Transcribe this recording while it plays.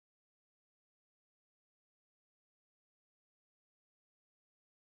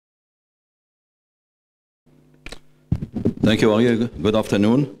Thank you, Arya. Good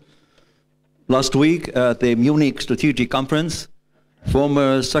afternoon. Last week at the Munich Strategic Conference,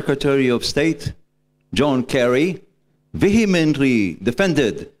 former Secretary of State John Kerry vehemently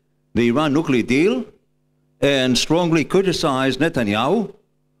defended the Iran nuclear deal and strongly criticized Netanyahu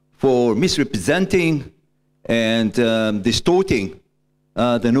for misrepresenting and distorting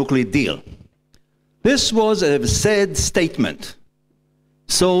the nuclear deal. This was a sad statement,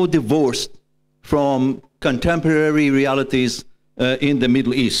 so divorced from contemporary realities in the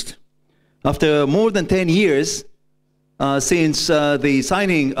Middle East. After more than 10 years since the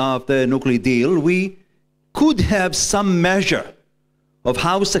signing of the nuclear deal, we could have some measure of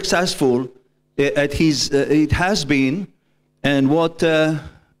how successful it has been and what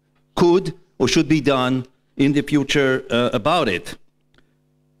could or should be done in the future about it.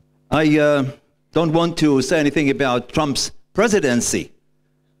 I don't want to say anything about Trump's presidency,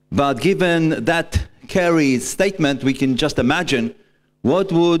 but given that Kerry's statement, we can just imagine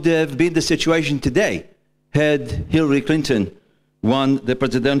what would have been the situation today had Hillary Clinton won the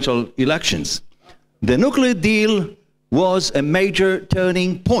presidential elections. The nuclear deal was a major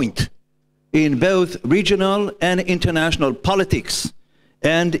turning point in both regional and international politics,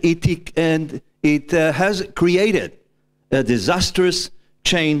 and it has created a disastrous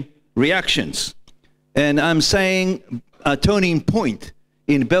chain reactions. And I'm saying a turning point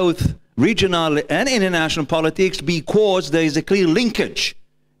in both regional and international politics because there is a clear linkage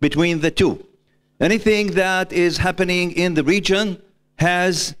between the two. Anything that is happening in the region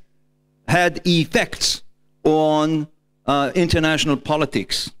has had effects on international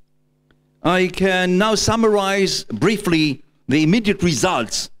politics. I can now summarize briefly the immediate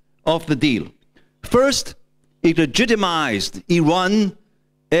results of the deal. First, it legitimized Iran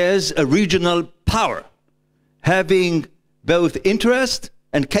as a regional power, having both interest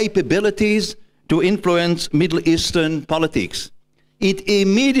and capabilities to influence Middle Eastern politics. It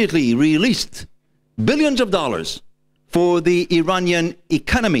immediately released billions of dollars for the Iranian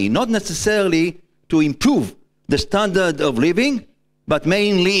economy, not necessarily to improve the standard of living, but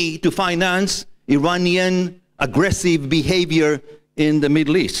mainly to finance Iranian aggressive behavior in the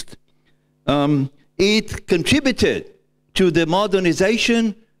Middle East. It contributed to the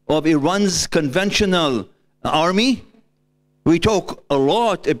modernization of Iran's conventional army. We talk a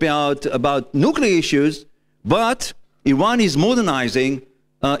lot about nuclear issues, but Iran is modernizing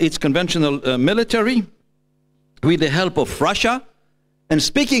its conventional military with the help of Russia. And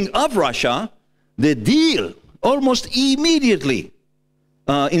speaking of Russia, the deal almost immediately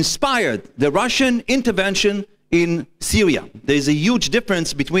inspired the Russian intervention in Syria. There is a huge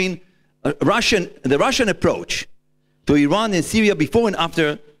difference between the Russian approach to Iran and Syria before and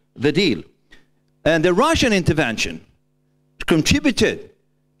after the deal. And the Russian intervention contributed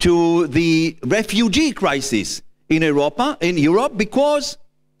to the refugee crisis in Europe because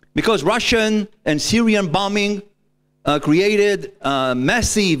Russian and Syrian bombing created a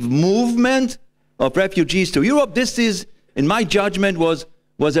massive movement of refugees to Europe. This is, in my judgment, was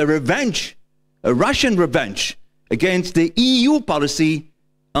a revenge, a Russian revenge against the EU policy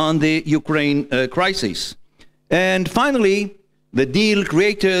on the Ukraine crisis. And finally, the deal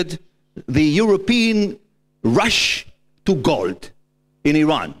created the European rush to gold in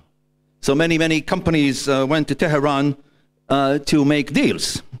Iran. So many companies went to Tehran to make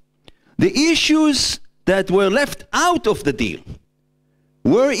deals. The issues that were left out of the deal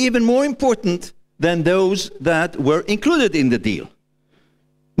were even more important than those that were included in the deal.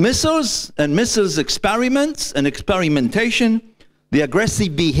 Missiles and missiles experiments and experimentation, the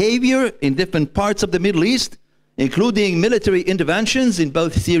aggressive behavior in different parts of the Middle East, including military interventions in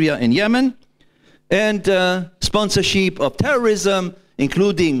both Syria and Yemen, and sponsorship of terrorism,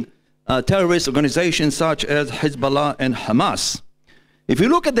 including terrorist organizations such as Hezbollah and Hamas. If you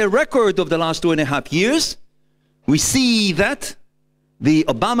look at the record of the last 2.5 years, we see that the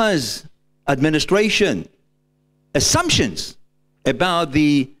Obama's administration assumptions about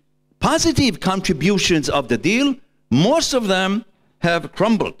the positive contributions of the deal, most of them have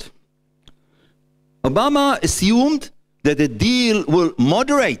crumbled. Obama assumed that the deal will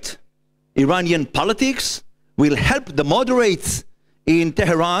moderate Iranian politics, will help the moderates in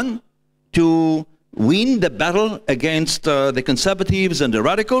Tehran to win the battle against the conservatives and the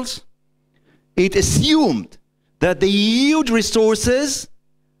radicals. It assumed that the huge resources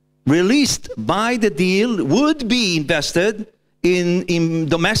released by the deal would be invested in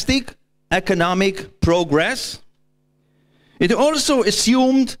domestic economic progress. It also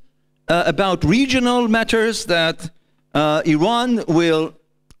assumed about regional matters that Iran will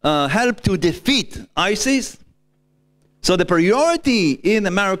help to defeat ISIS, So the priority in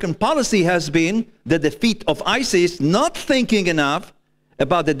American policy has been the defeat of ISIS, not thinking enough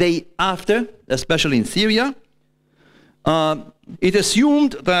about the day after, especially in Syria. It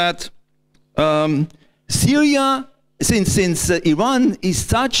assumed that Syria, since Iran is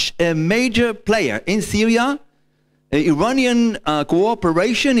such a major player in Syria, Iranian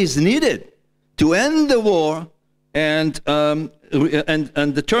cooperation is needed to end the war and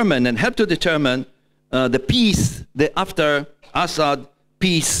determine and help to determine the peace, the after Assad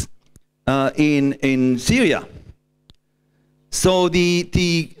peace in Syria. So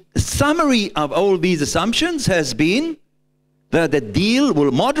the summary of all these assumptions has been that the deal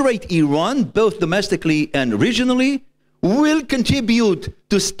will moderate Iran both domestically and regionally, will contribute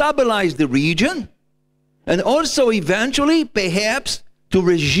to stabilize the region, and also eventually perhaps to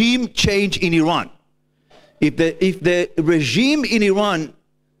regime change in Iran. If the regime in Iran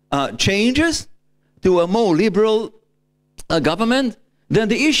changes to a more liberal government, then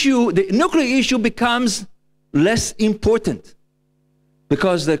the nuclear issue becomes less important.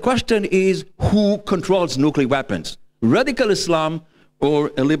 Because the question is, who controls nuclear weapons? Radical Islam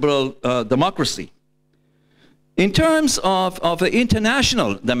or a liberal democracy? In terms of the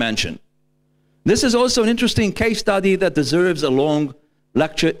international dimension, this is also an interesting case study that deserves a long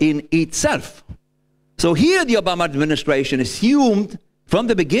lecture in itself. So here the Obama administration assumed from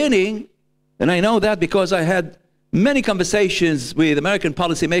the beginning, and I know that because I had many conversations with American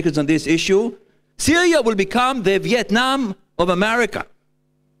policymakers on this issue, Syria will become the Vietnam of America.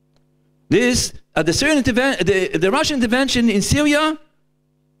 The Russian intervention in Syria,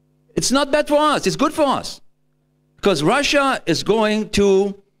 it's not bad for us, it's good for us. Because Russia is going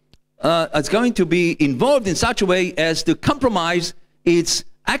to be involved in such a way as to compromise its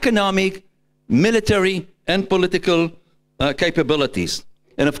economic, military, and political capabilities.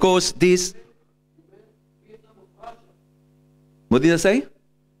 And of course, this... What did I say?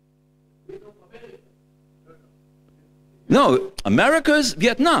 No, America's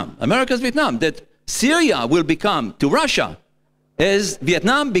Vietnam. America's Vietnam. That Syria will become to Russia as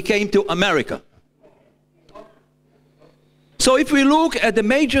Vietnam became to America. So if we look at the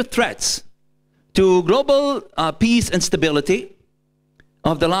major threats to global peace and stability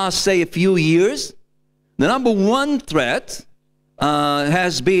of the last, say, a few years, the number one threat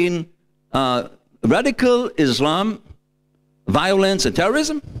has been radical Islam, violence and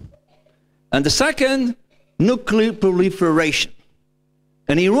terrorism. And the second, nuclear proliferation.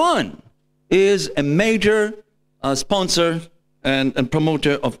 And Iran is a major sponsor and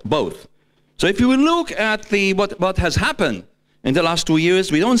promoter of both. So if you will look at what has happened in the last 2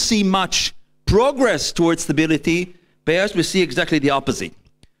 years, we don't see much progress towards stability. Perhaps we see exactly the opposite.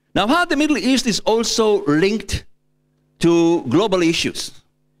 Now, how the Middle East is also linked to global issues.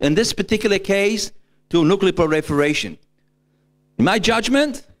 In this particular case, to nuclear proliferation. In my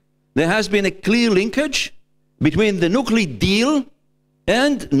judgment, there has been a clear linkage between the nuclear deal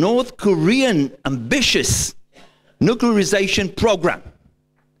and North Korean ambitious nuclearization program.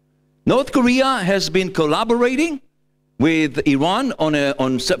 North Korea has been collaborating with Iran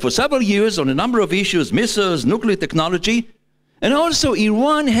for several years on a number of issues, missiles, nuclear technology, and also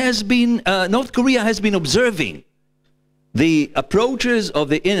North Korea has been observing the approaches of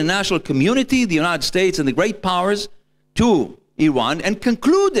the international community, the United States and the great powers to Iran, and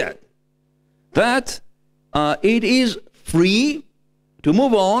concluded that it is free to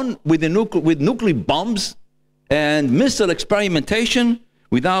move on with nuclear bombs and missile experimentation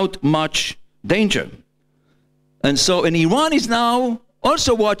without much danger. And Iran is now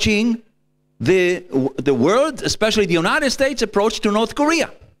also watching the world, especially the United States, approach to North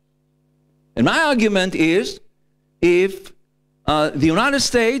Korea. And my argument is, if the United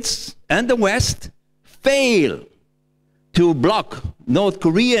States and the West fail to block North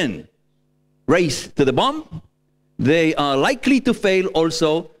Korean race to the bomb, they are likely to fail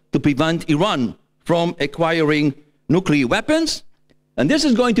also to prevent Iran from acquiring nuclear weapons. And this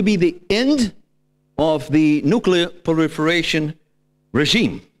is going to be the end of the nuclear proliferation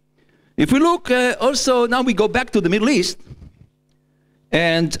regime. If we look also, now we go back to the Middle East,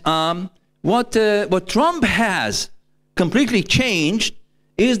 and what Trump has completely changed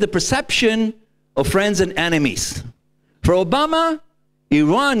is the perception of friends and enemies. For Obama,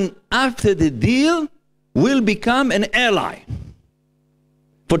 Iran, after the deal, will become an ally.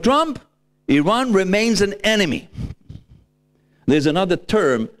 For Trump, Iran remains an enemy. There's another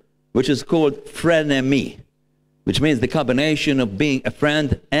term which is called frenemy, which means the combination of being a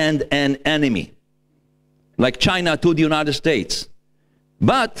friend and an enemy, like China to the United States.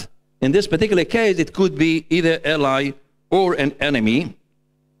 But in this particular case, it could be either ally or an enemy.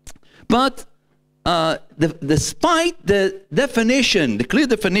 But despite the definition, the clear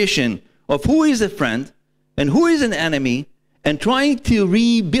definition of who is a friend and who is an enemy, and trying to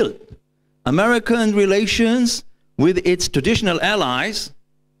rebuild American relations with its traditional allies,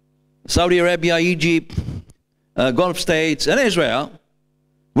 Saudi Arabia, Egypt, Gulf states, and Israel,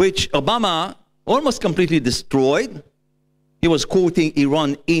 which Obama almost completely destroyed. He was quoting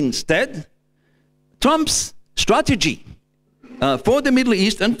Iran instead. Trump's strategy for the Middle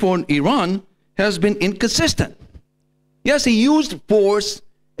East and for Iran has been inconsistent. Yes, he used force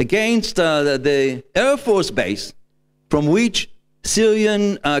against the Air Force base from which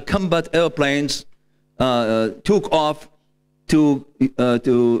Syrian combat airplanes took off to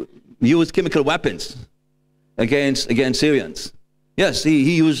use chemical weapons against Syrians. Yes,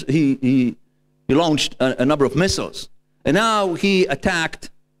 he launched a number of missiles, and now he attacked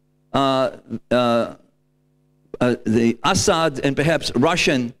the Assad and perhaps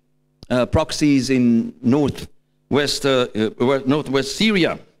Russian proxies in northwest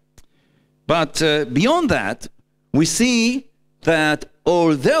Syria. But beyond that, we see that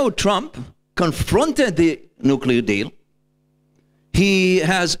although Trump confronted the nuclear deal, he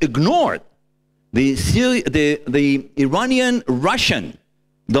has ignored the Iranian-Russian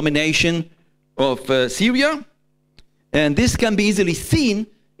domination of Syria, and this can be easily seen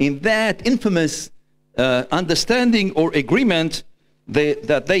in that infamous understanding or agreement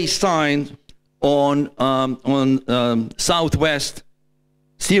that they signed on southwest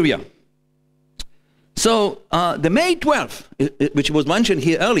Syria. So the May 12th, which was mentioned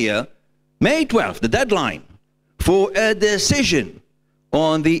here earlier, May 12th, the deadline for a decision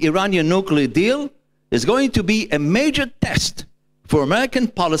on the Iranian nuclear deal is going to be a major test for American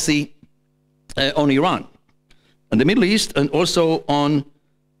policy on Iran, on the Middle East, and also on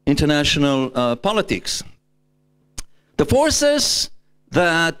international politics. The forces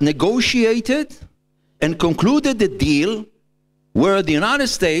that negotiated and concluded the deal were the United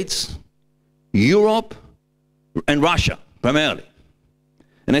States, Europe, and Russia, primarily.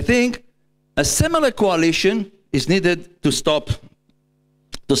 And I think a similar coalition is needed to stop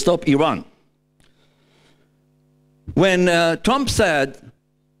Iran. When Trump said,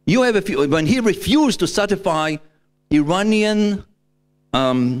 when he refused to certify Iranian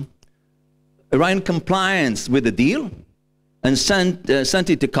compliance with the deal and sent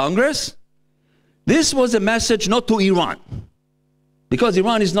it to Congress, this was a message not to Iran, because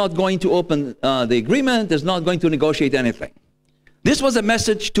Iran is not going to open the agreement, is not going to negotiate anything. This was a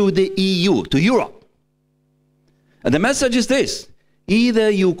message to the EU, to Europe. And the message is this: either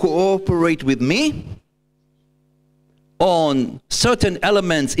you cooperate with me on certain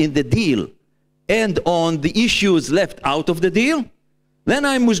elements in the deal and on the issues left out of the deal, then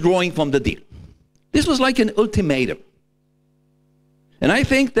I'm withdrawing from the deal. This was like an ultimatum. And I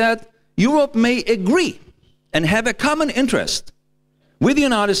think that Europe may agree and have a common interest with the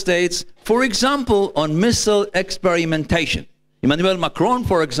United States, for example, on missile experimentation. Emmanuel Macron,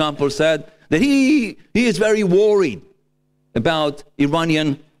 for example, said that he is very worried about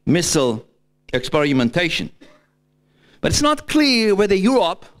Iranian missile experimentation. But it's not clear whether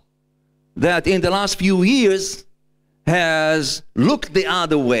Europe, that in the last few years has looked the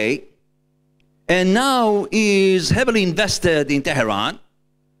other way and now is heavily invested in Tehran,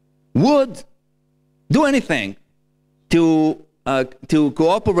 would do anything to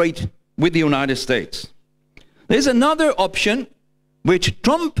cooperate with the United States. There's another option which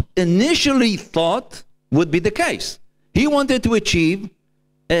Trump initially thought would be the case. He wanted to achieve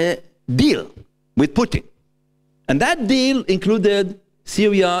a deal with Putin. And that deal included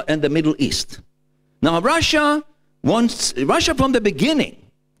Syria and the Middle East. Now, Russia from the beginning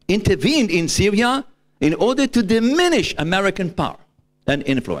intervened in Syria in order to diminish American power and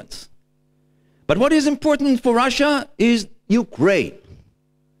influence. But what is important for Russia is Ukraine.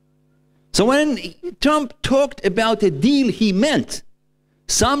 So when Trump talked about a deal, he meant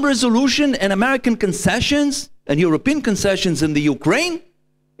some resolution and American concessions and European concessions in the Ukraine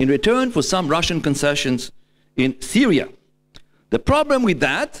in return for some Russian concessions in Syria. The problem with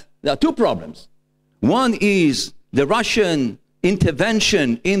that, there are two problems. One is the Russian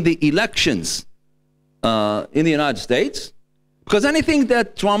intervention in the elections in the United States, because anything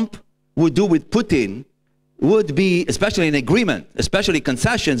that Trump would do with Putin would be, especially an agreement, especially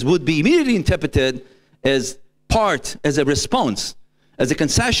concessions, would be immediately interpreted as a response, as a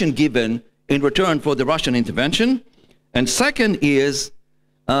concession given in return for the Russian intervention. And second is,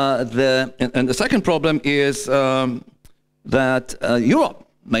 the second problem is that Europe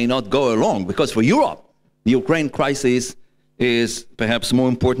may not go along, because for Europe, the Ukraine crisis is perhaps more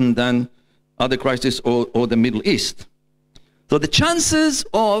important than other crises or the Middle East. So the chances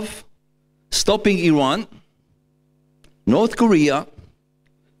of stopping Iran, North Korea,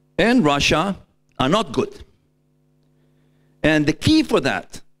 and Russia are not good. And the key for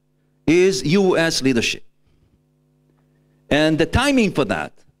that is U.S. leadership. And the timing for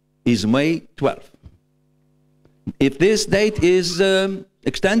that is May 12th. If this date is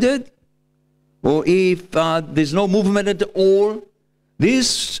extended, or if there's no movement at all,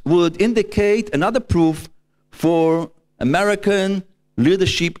 this would indicate another proof for American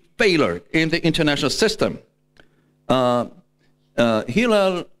leadership failure in the international system.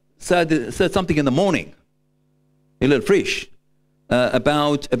 Hillel said something in the morning, Hillel Frisch,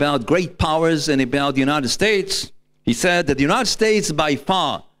 about great powers and about the United States. He said that the United States by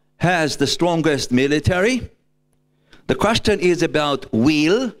far has the strongest military. The question is about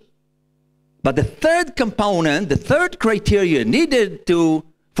will. But the third component, the third criteria needed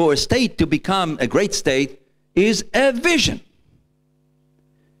for a state to become a great state is a vision.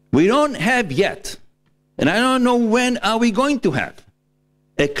 We don't have yet, and I don't know when are we going to have,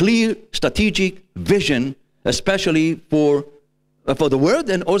 a clear strategic vision, especially for the world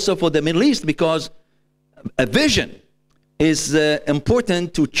and also for the Middle East, because a vision is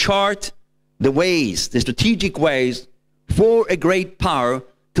important to chart the ways, the strategic ways for a great power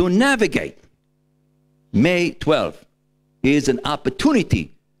to navigate. May 12th is an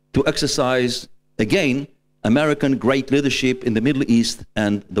opportunity to exercise, again, American great leadership in the Middle East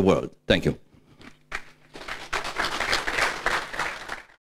and the world. Thank you.